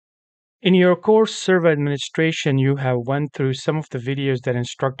In your course server administration, you have went through some of the videos that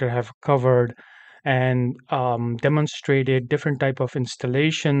instructor have covered and demonstrated different type of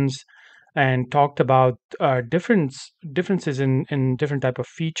installations and talked about differences in different type of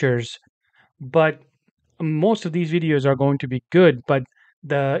features. But most of these videos are going to be good, but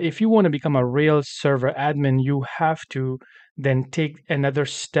the if you want to become a real server admin, you have to then take another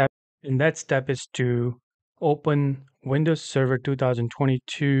step. And that step is to open Windows Server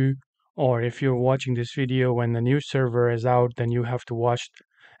 2022, or if you're watching this video when the new server is out, then you have to watch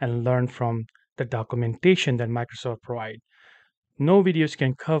and learn from the documentation that Microsoft provide. No videos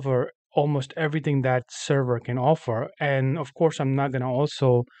can cover almost everything that server can offer. And of course, I'm not going to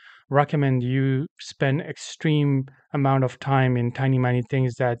also recommend you spend extreme amount of time in tiny, many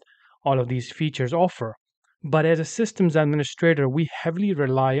things that all of these features offer. But as a systems administrator, we heavily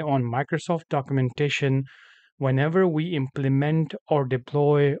rely on Microsoft documentation whenever we implement or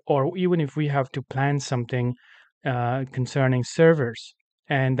deploy, or even if we have to plan something concerning servers.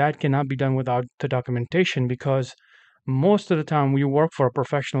 And that cannot be done without the documentation because most of the time we work for a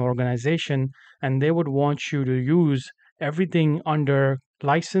professional organization and they would want you to use everything under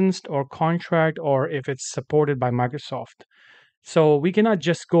licensed or contract or if it's supported by Microsoft. So we cannot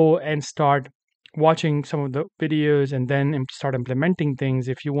just go and start watching some of the videos and then start implementing things.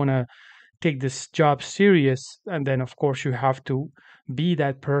 If you want to take this job serious, and then of course you have to be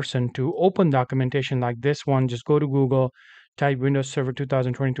that person to open documentation like this one. Just go to Google, type Windows Server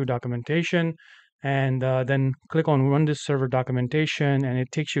 2022 documentation, and then click on Windows Server documentation, and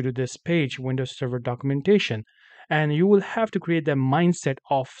it takes you to this page, Windows Server documentation. And you will have to create that mindset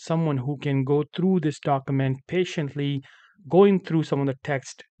of someone who can go through this document patiently, going through some of the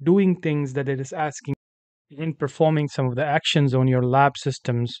text, doing things that it is asking, and performing some of the actions on your lab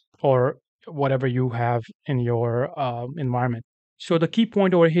systems or whatever you have in your environment. So the key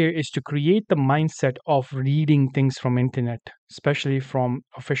point over here is to create the mindset of reading things from internet, especially from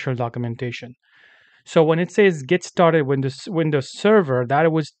official documentation. So when it says get started with this Windows Server,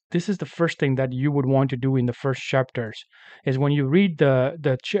 this is the first thing that you would want to do in the first chapters. Is when you read the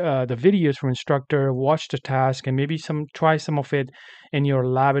videos from instructor, watch the task, and maybe try some of it in your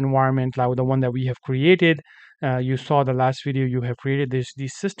lab environment, like the one that we have created. You saw the last video. You have created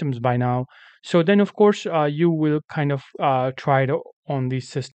these systems by now. So then, of course, you will kind of try it on these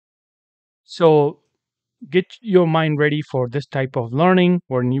systems. So get your mind ready for this type of learning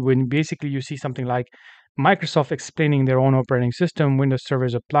when basically you see something like Microsoft explaining their own operating system. Windows Server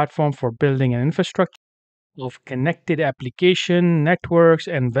is a platform for building an infrastructure of connected application networks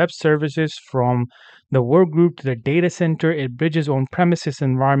and web services from the work group to the data center. It bridges on-premises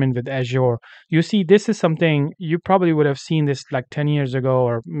environment with Azure. You see, this is something you probably would have seen this like 10 years ago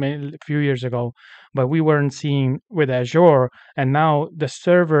or a few years ago, but we weren't seeing with Azure. And now the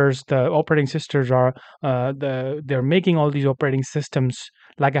servers, the operating systems are they're making all these operating systems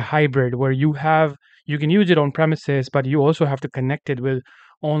like a hybrid where you can use it on premises, but you also have to connect it with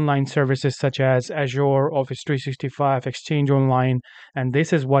online services such as Azure, Office 365, Exchange Online, and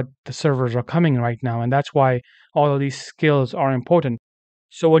this is what the servers are coming right now, and that's why all of these skills are important.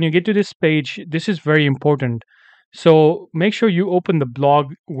 So when you get to this page, this is very important. So make sure you open the blog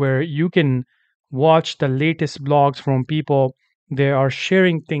where you can watch the latest blogs from people. They are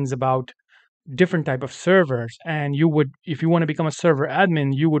sharing things about different type of servers, and you would, if you want to become a server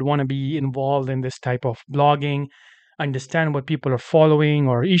admin, you would want to be involved in this type of blogging, understand what people are following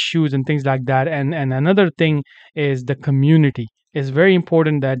or issues and things like that. And another thing is the community. It's very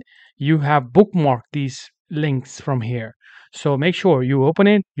important that you have bookmarked these links from here. So make sure you open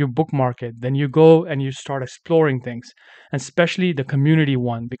it, you bookmark it, then you go and you start exploring things, especially the community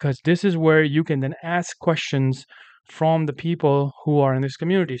one, because this is where you can then ask questions from the people who are in this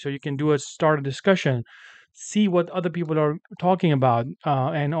community. So you can start a discussion, see what other people are talking about,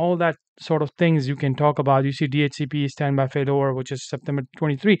 and all that sort of things you can talk about. You see DHCP standby failover, which is September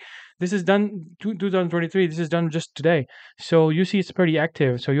 23. This is done 2023. This is done just today. So you see it's pretty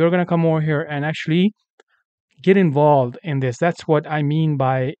active. So you're going to come over here and actually get involved in this. That's what I mean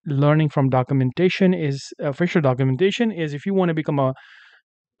by learning from documentation. Is official documentation is if you want to become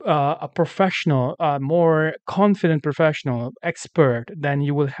a professional, a more confident professional, expert, then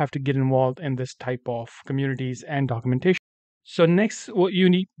you will have to get involved in this type of communities and documentation. So next, what you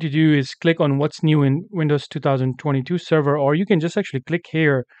need to do is click on what's new in Windows 2022 server, or you can just actually click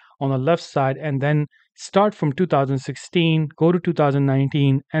here on the left side and then start from 2016, go to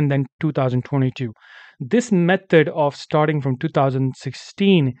 2019, and then 2022. This method of starting from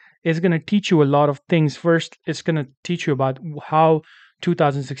 2016 is going to teach you a lot of things. First, it's going to teach you about how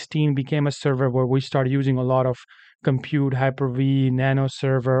 2016 became a server where we started using a lot of compute, Hyper-V, Nano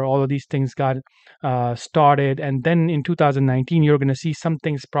server, all of these things got started. And then in 2019, you're going to see some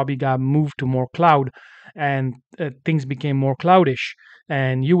things probably got moved to more cloud, and things became more cloudish.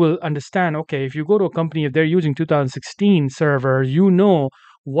 And you will understand, okay, if you go to a company, if they're using 2016 servers, you know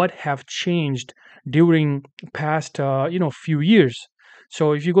what have changed during past few years.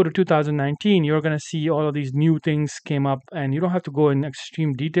 So if you go to 2019, you're going to see all of these new things came up, and you don't have to go in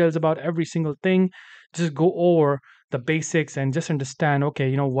extreme details about every single thing. Just go over the basics and just understand,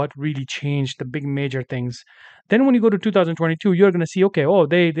 okay, what really changed, the big major things. Then when you go to 2022, you're going to see, okay, oh,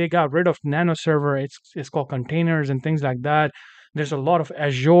 they got rid of Nano server. It's called containers and things like that. There's a lot of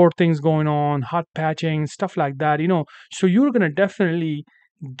Azure things going on, hot patching, stuff like that. So you're going to definitely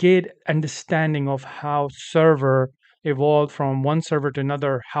get understanding of how server evolved from one server to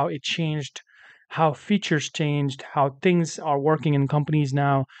another, how it changed, how features changed, how things are working in companies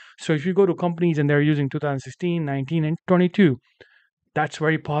now. So if you go to companies and they're using 2016, 19, and 22, that's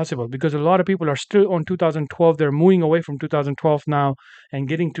very possible because a lot of people are still on 2012. They're moving away from 2012 now and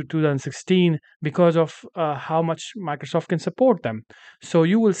getting to 2016 because of how much Microsoft can support them. So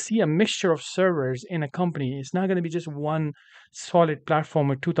you will see a mixture of servers in a company. It's not going to be just one solid platform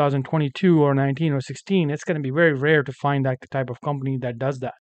with 2022 or 19 or 16. It's going to be very rare to find that type of company that does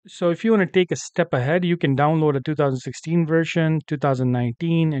that. So if you want to take a step ahead, you can download a 2016 version,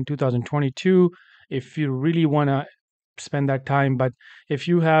 2019, and 2022 if you really want to spend that time. But if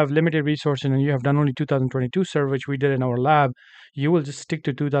you have limited resources and you have done only 2022 server, which we did in our lab, you will just stick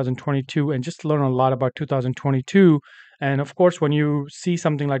to 2022 and just learn a lot about 2022. And of course, when you see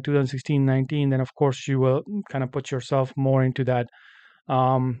something like 2016, 19, then of course you will kind of put yourself more into that.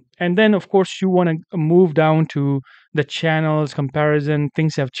 And then, of course, you want to move down to the channels comparison.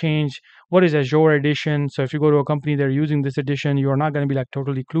 Things have changed. What is Azure Edition? So if you go to a company they're using this edition, you are not going to be like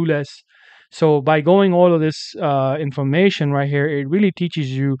totally clueless. So by going all of this information right here, it really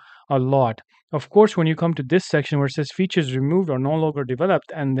teaches you a lot. Of course, when you come to this section where it says features removed or no longer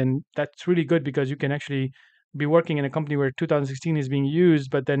developed, and then that's really good because you can actually be working in a company where 2016 is being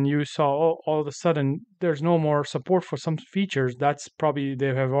used, but then you saw all of a sudden there's no more support for some features. That's probably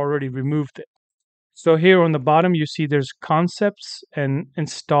they have already removed it. So here on the bottom, you see there's concepts and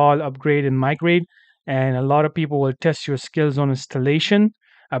install, upgrade, and migrate. And a lot of people will test your skills on installation,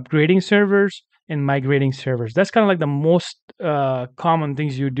 upgrading servers, and migrating servers. That's kind of like the most common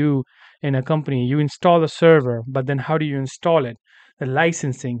things you do in a company. You install a server, but then how do you install it? The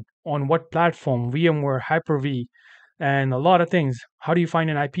licensing, on what platform, VMware, Hyper-V, and a lot of things. How do you find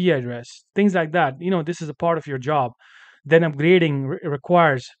an IP address? Things like that. This is a part of your job. Then upgrading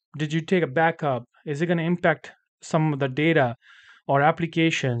requires, did you take a backup? Is it going to impact some of the data or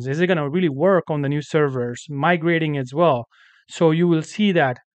applications? Is it going to really work on the new servers? Migrating as well. So you will see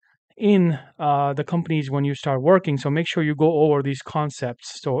that in the companies when you start working. So make sure you go over these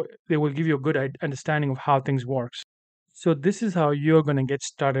concepts. So they will give you a good understanding of how things work. So this is how you're going to get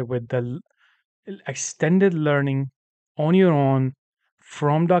started with the extended learning on your own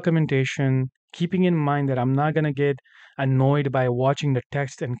from documentation, keeping in mind that I'm not going to get annoyed by watching the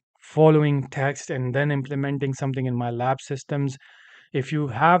text and following text and then implementing something in my lab systems. If you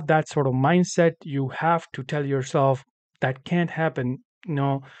have that sort of mindset, you have to tell yourself that can't happen.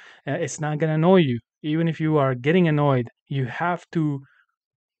 It's not going to annoy you. Even if you are getting annoyed, you have to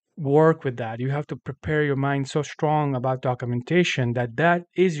work with that. You have to prepare your mind so strong about documentation that that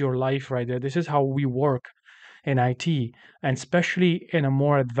is your life right there. This is how we work in IT, and especially in a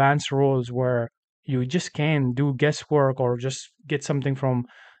more advanced roles where you just can't do guesswork or just get something from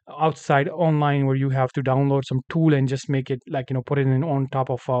outside online where you have to download some tool and just make it like put it in on top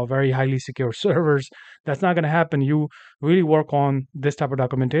of very highly secure servers. That's not going to happen. You really work on this type of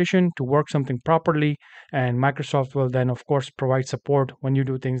documentation to work something properly, and Microsoft will then of course provide support when you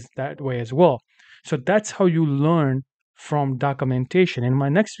do things that way as well. So that's how you learn from documentation. In my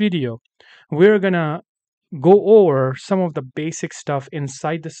next video, we're going to go over some of the basic stuff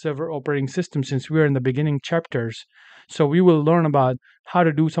inside the server operating system since we're in the beginning chapters. So we will learn about how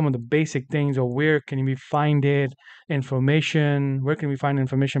to do some of the basic things, or where can we find it, information, where can we find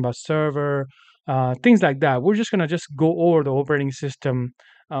information about server, things like that. We're just going to just go over the operating system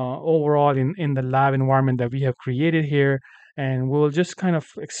overall in the lab environment that we have created here, and we'll just kind of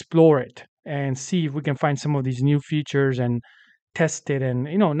explore it and see if we can find some of these new features and test it, and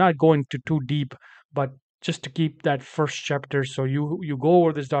not going too deep, but just to keep that first chapter. So you go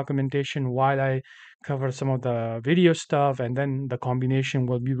over this documentation while I cover some of the video stuff, and then the combination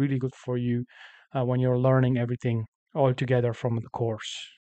will be really good for you when you're learning everything all together from the course.